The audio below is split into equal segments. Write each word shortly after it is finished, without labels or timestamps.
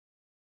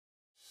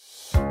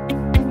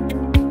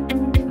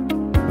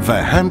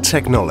Vahant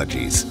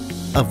Technologies,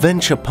 a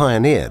venture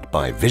pioneered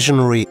by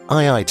visionary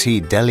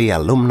IIT Delhi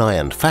alumni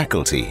and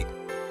faculty,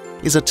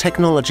 is a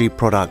technology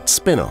product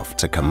spin-off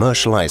to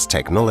commercialize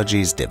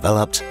technologies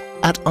developed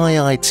at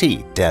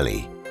IIT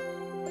Delhi.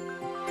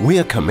 We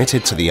are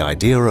committed to the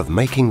idea of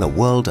making the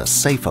world a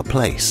safer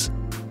place.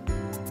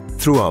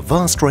 Through our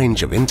vast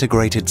range of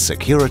integrated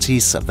security,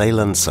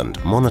 surveillance and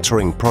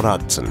monitoring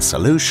products and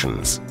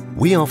solutions,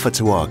 we offer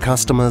to our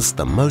customers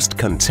the most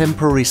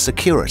contemporary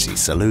security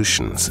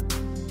solutions.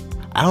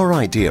 Our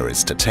idea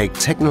is to take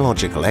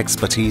technological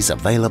expertise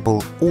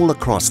available all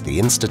across the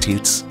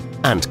institutes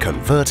and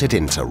convert it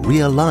into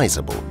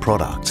realizable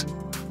product.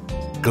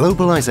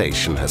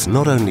 Globalization has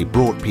not only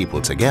brought people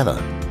together,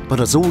 but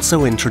has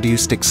also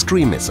introduced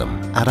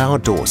extremism at our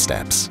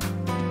doorsteps.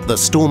 The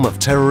storm of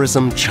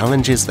terrorism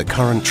challenges the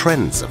current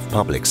trends of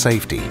public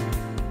safety.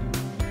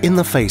 In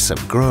the face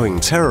of growing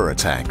terror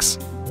attacks,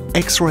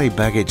 X-ray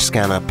baggage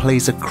scanner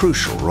plays a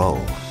crucial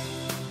role.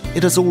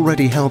 It has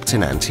already helped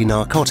in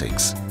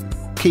anti-narcotics,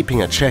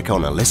 keeping a check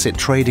on illicit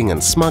trading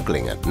and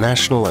smuggling at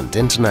national and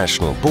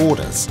international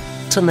borders,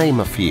 to name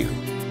a few.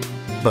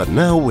 But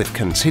now, with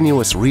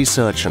continuous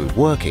research and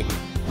working,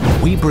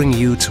 we bring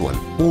you to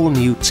an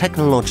all-new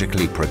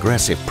technologically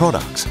progressive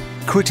product,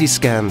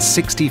 Critiscan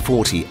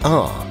 6040R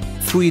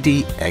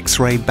 3D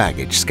X-ray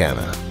baggage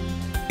scanner.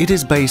 It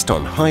is based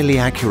on highly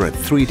accurate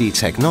 3D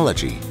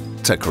technology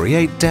to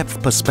create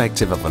depth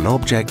perspective of an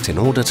object in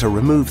order to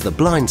remove the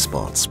blind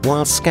spots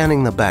while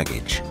scanning the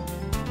baggage.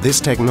 This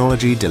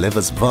technology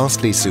delivers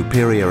vastly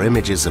superior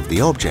images of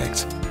the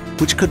object,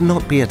 which could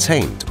not be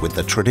attained with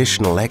the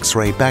traditional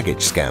X-ray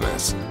baggage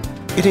scanners.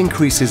 It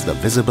increases the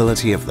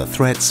visibility of the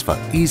threats for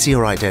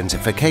easier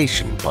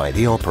identification by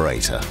the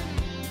operator.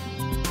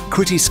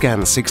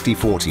 Critiscan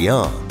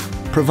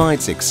 6040R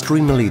provides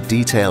extremely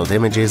detailed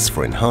images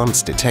for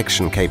enhanced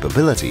detection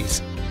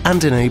capabilities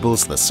and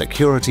enables the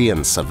security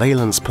and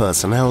surveillance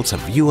personnel to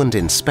view and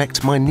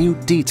inspect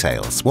minute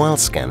details while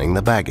scanning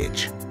the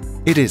baggage.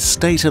 It is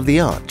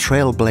state-of-the-art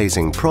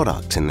trailblazing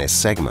product in this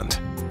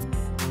segment.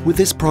 With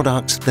this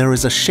product, there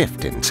is a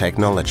shift in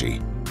technology.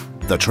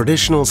 The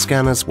traditional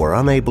scanners were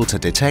unable to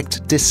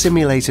detect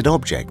dissimulated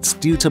objects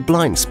due to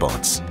blind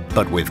spots,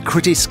 but with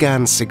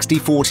Critiscan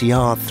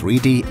 6040R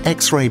 3D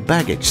X-ray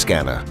baggage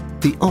scanner,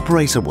 the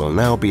operator will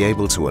now be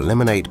able to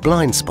eliminate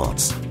blind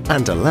spots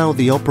and allow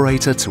the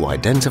operator to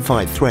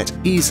identify threat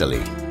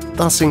easily,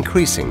 thus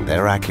increasing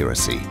their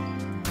accuracy.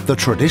 The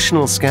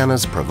traditional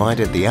scanners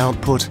provided the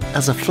output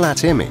as a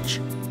flat image,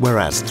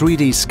 whereas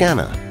 3D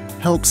scanner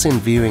helps in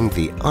viewing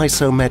the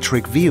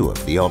isometric view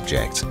of the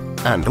object,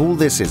 and all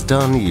this is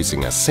done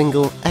using a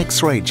single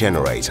X-ray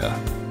generator.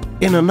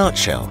 In a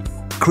nutshell,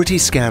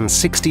 Critiscan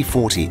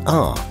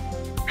 6040R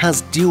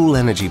has dual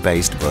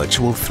energy-based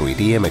virtual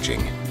 3D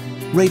imaging,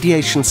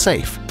 radiation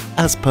safe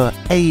as per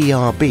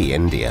AERB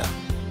India,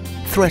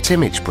 threat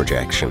image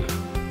projection,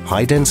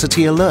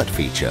 high-density alert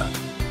feature,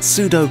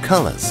 pseudo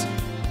colors,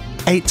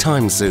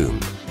 8x zoom,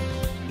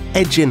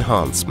 edge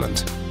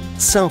enhancement,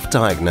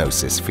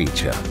 self-diagnosis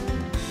feature.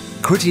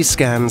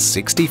 Critiscan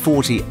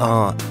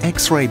 6040R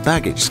X-ray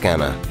baggage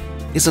scanner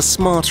is a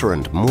smarter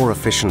and more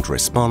efficient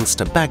response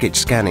to baggage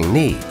scanning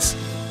needs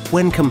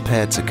when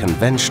compared to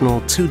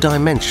conventional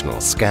two-dimensional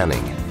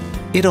scanning.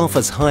 It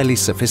offers highly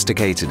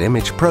sophisticated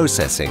image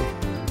processing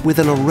with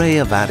an array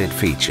of added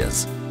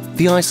features.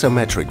 The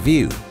isometric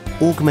view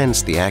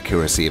augments the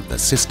accuracy of the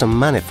system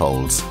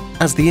manifolds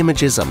as the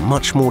images are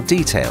much more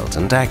detailed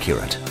and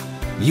accurate.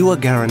 You are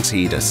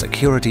guaranteed a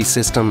security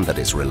system that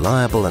is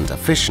reliable and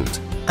efficient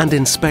and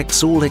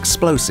inspects all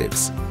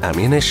explosives,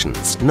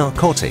 ammunitions,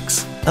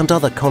 narcotics and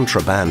other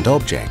contraband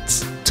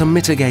objects to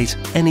mitigate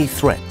any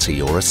threat to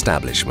your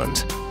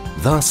establishment.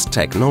 Thus,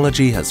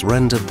 technology has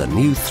rendered the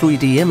new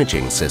 3D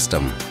imaging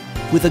system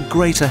with a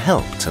greater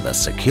help to the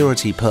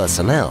security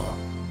personnel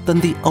than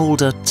the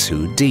older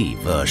 2D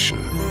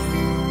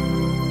version.